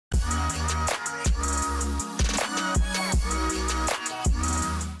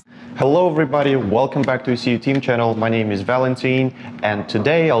Hello everybody, welcome back to ECU Team channel. My name is Valentin and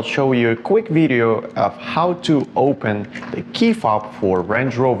today I'll show you a quick video of how to open the key fob for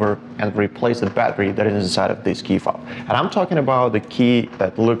Range Rover and replace the battery that is inside of this key fob. And I'm talking about the key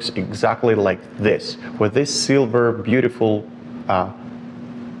that looks exactly like this, with this silver beautiful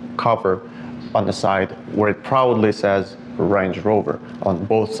cover on the side where it proudly says Range Rover on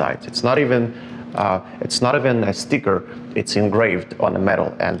both sides. It's not even a sticker, it's engraved on the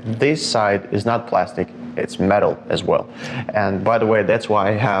metal, and this side is not plastic, it's metal as well. And by the way, that's why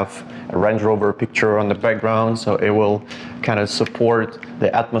I have a Range Rover picture on the background, so it will kind of support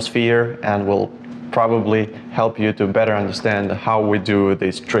the atmosphere and will probably help you to better understand how we do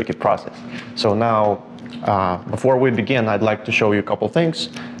this tricky process. So now, before we begin, I'd like to show you a couple things,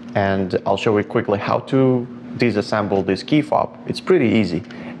 and I'll show you quickly how to disassemble this key fob. It's pretty easy.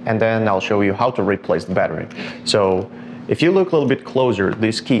 And then I'll show you how to replace the battery. So if you look a little bit closer,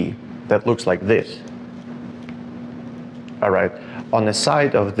 this key that looks like this. All right, on the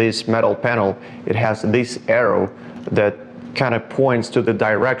side of this metal panel, it has this arrow that kind of points to the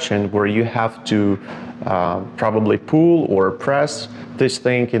direction where you have to probably pull or press this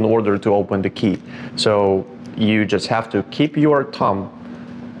thing in order to open the key. So you just have to keep your thumb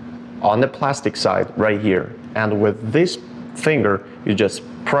on the plastic side right here. And with this finger, you just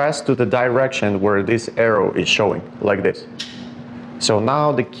press to the direction where this arrow is showing, like this. So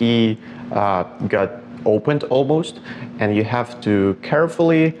now the key got opened almost, and you have to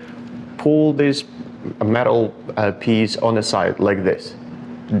carefully pull this metal piece on the side like this,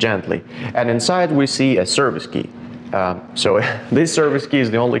 gently. And inside we see a service key. So this service key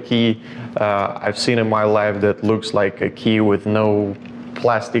is the only key I've seen in my life that looks like a key with no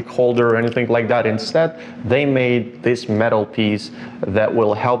plastic holder or anything like that. Instead, they made this metal piece that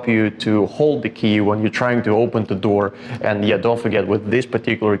will help you to hold the key when you're trying to open the door. And yeah, don't forget, with this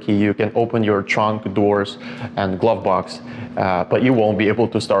particular key you can open your trunk doors and glove box, but you won't be able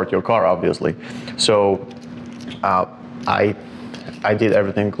to start your car, obviously. So I did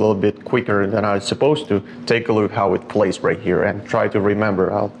everything a little bit quicker than I was supposed to. Take a look how it plays right here and try to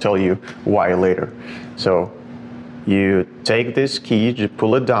remember. I'll tell you why later. So you take this key, you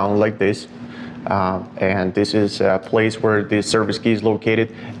pull it down like this, and this is a place where the service key is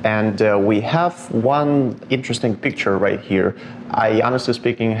located. And we have one interesting picture right here. I honestly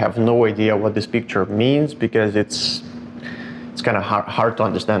speaking have no idea what this picture means, because it's kind of hard to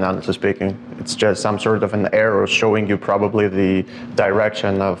understand, honestly speaking. It's just some sort of an arrow showing you probably the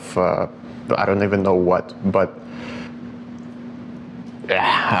direction of I don't even know what, but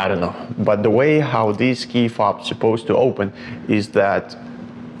I don't know. But the way how this key fob is supposed to open is that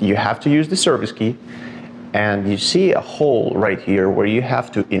you have to use the service key, and you see a hole right here where you have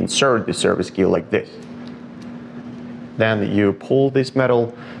to insert the service key like this. Then you pull this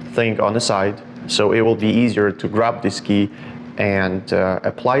metal thing on the side, so it will be easier to grab this key and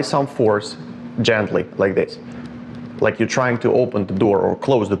apply some force gently like this, like you're trying to open the door or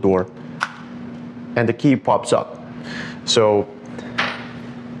close the door, and the key pops up. So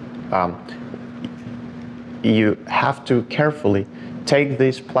you have to carefully take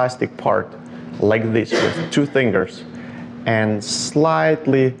this plastic part like this with two fingers and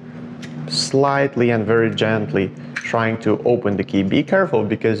slightly and very gently trying to open the key. Be careful,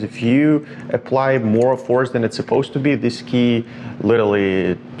 because if you apply more force than it's supposed to be, this key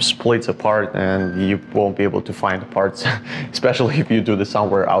literally splits apart and you won't be able to find the parts, especially if you do this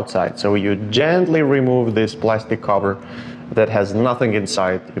somewhere outside. So you gently remove this plastic cover that has nothing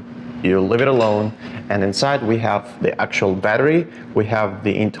inside. You leave it alone, and inside we have the actual battery, we have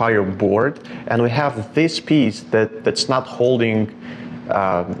the entire board, and we have this piece that's not holding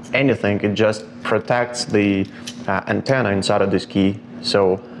anything. It just protects the antenna inside of this key.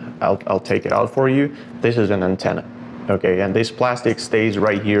 So I'll take it out for you. This is an antenna, okay, and this plastic stays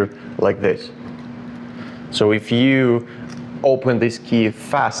right here like this. So if you open this key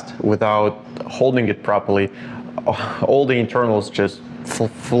fast without holding it properly, all the internals just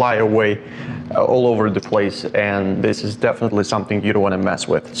fly away all over the place, and this is definitely something you don't want to mess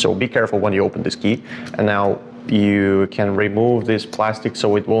with. So be careful when you open this key. And now you can remove this plastic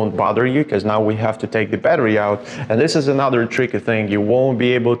so it won't bother you, because now we have to take the battery out. And this is another tricky thing. You won't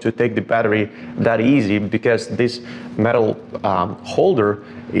be able to take the battery that easy, because this metal holder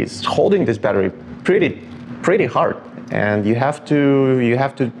is holding this battery pretty hard. And you have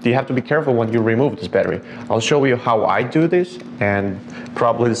to be careful when you remove this battery. I'll show you how I do this, and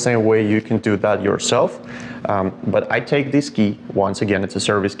probably the same way you can do that yourself. But I take this key, once again it's a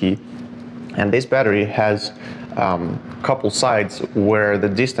service key, and this battery has couple sides where the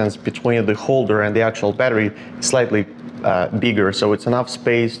distance between the holder and the actual battery is slightly bigger, so it's enough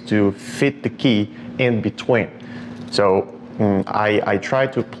space to fit the key in between. So I try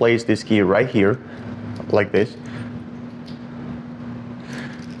to place this key right here, like this,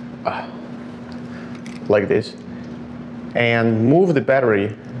 and move the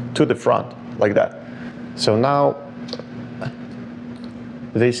battery to the front, like that. So now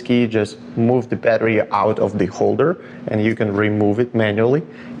this key just moves the battery out of the holder, and you can remove it manually,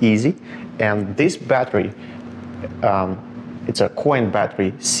 easy. And this battery, it's a coin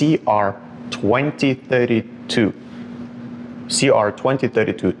battery, CR2032.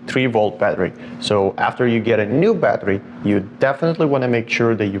 CR2032 3-volt battery. So after you get a new battery, you definitely want to make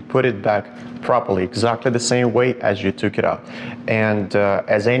sure that you put it back properly, exactly the same way as you took it out. And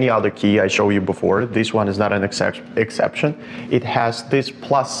as any other key I showed you before, this one is not an exception. It has this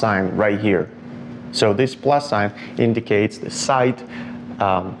plus sign right here. So this plus sign indicates the side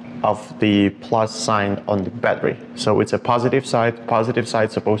of the plus sign on the battery. So it's a positive side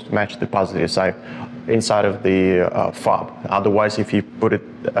supposed to match the positive side inside of the fob. Otherwise, if you put it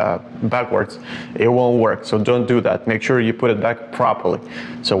backwards, it won't work. So don't do that. Make sure you put it back properly.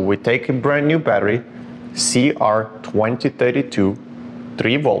 So we take a brand new battery, CR2032,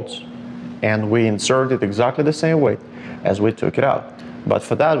 3 volts, and we insert it exactly the same way as we took it out. But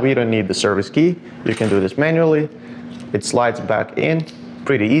for that, we don't need the service key. You can do this manually. It slides back in,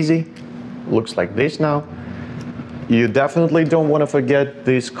 pretty easy. Looks like this now. You definitely don't want to forget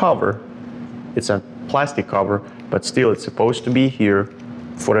this cover. It's a plastic cover, but still it's supposed to be here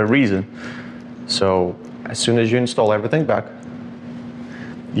for a reason. So as soon as you install everything back,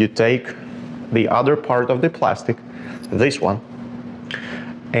 you take the other part of the plastic, this one,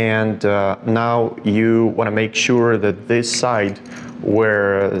 and now you want to make sure that this side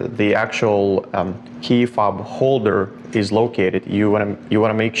where the actual key fob holder is located, you want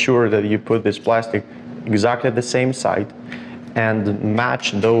to make sure that you put this plastic exactly the same side and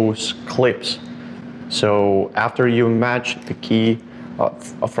match those clips. So after you match the key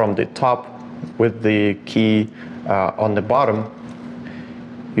from the top with the key on the bottom,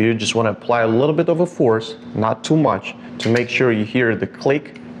 you just want to apply a little bit of a force, not too much, to make sure you hear the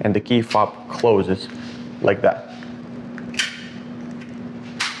click and the key fob closes like that.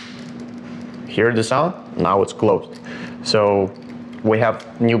 Hear the sound? Now it's closed. So we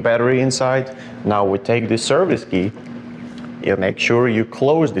have new battery inside. Now we take the service key. You make sure you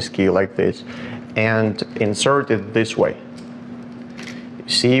close this key like this and insert it this way.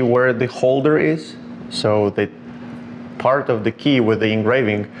 See where the holder is? So the part of the key with the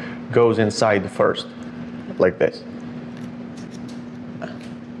engraving goes inside first, like this.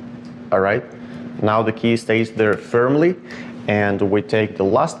 All right, now the key stays there firmly, and we take the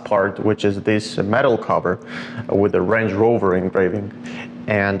last part, which is this metal cover with the Range Rover engraving,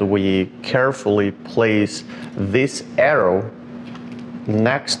 and we carefully place this arrow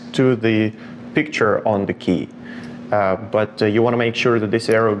next to the picture on the key. But you want to make sure that this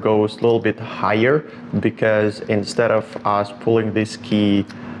arrow goes a little bit higher, because instead of us pulling this key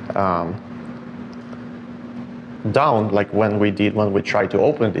down like when we tried to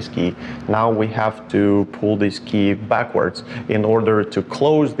open this key, now we have to pull this key backwards in order to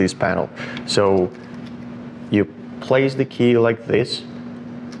close this panel. So you place the key like this.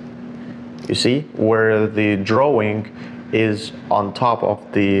 You see where the drawing is on top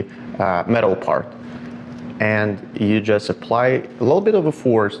of the metal part, and you just apply a little bit of a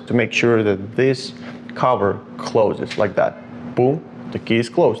force to make sure that this cover closes like that. Boom, the key is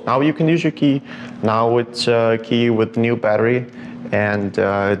closed. Now you can use your key. Now it's a key with new battery, and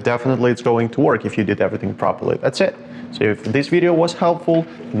definitely it's going to work if you did everything properly. That's it. So if this video was helpful,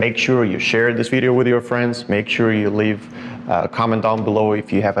 make sure you share this video with your friends. Make sure you leave a comment down below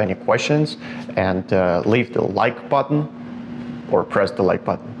if you have any questions, and leave the like button, or press the like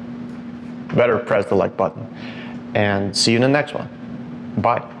button. Better press the like button. And see you in the next one.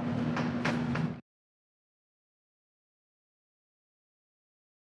 Bye.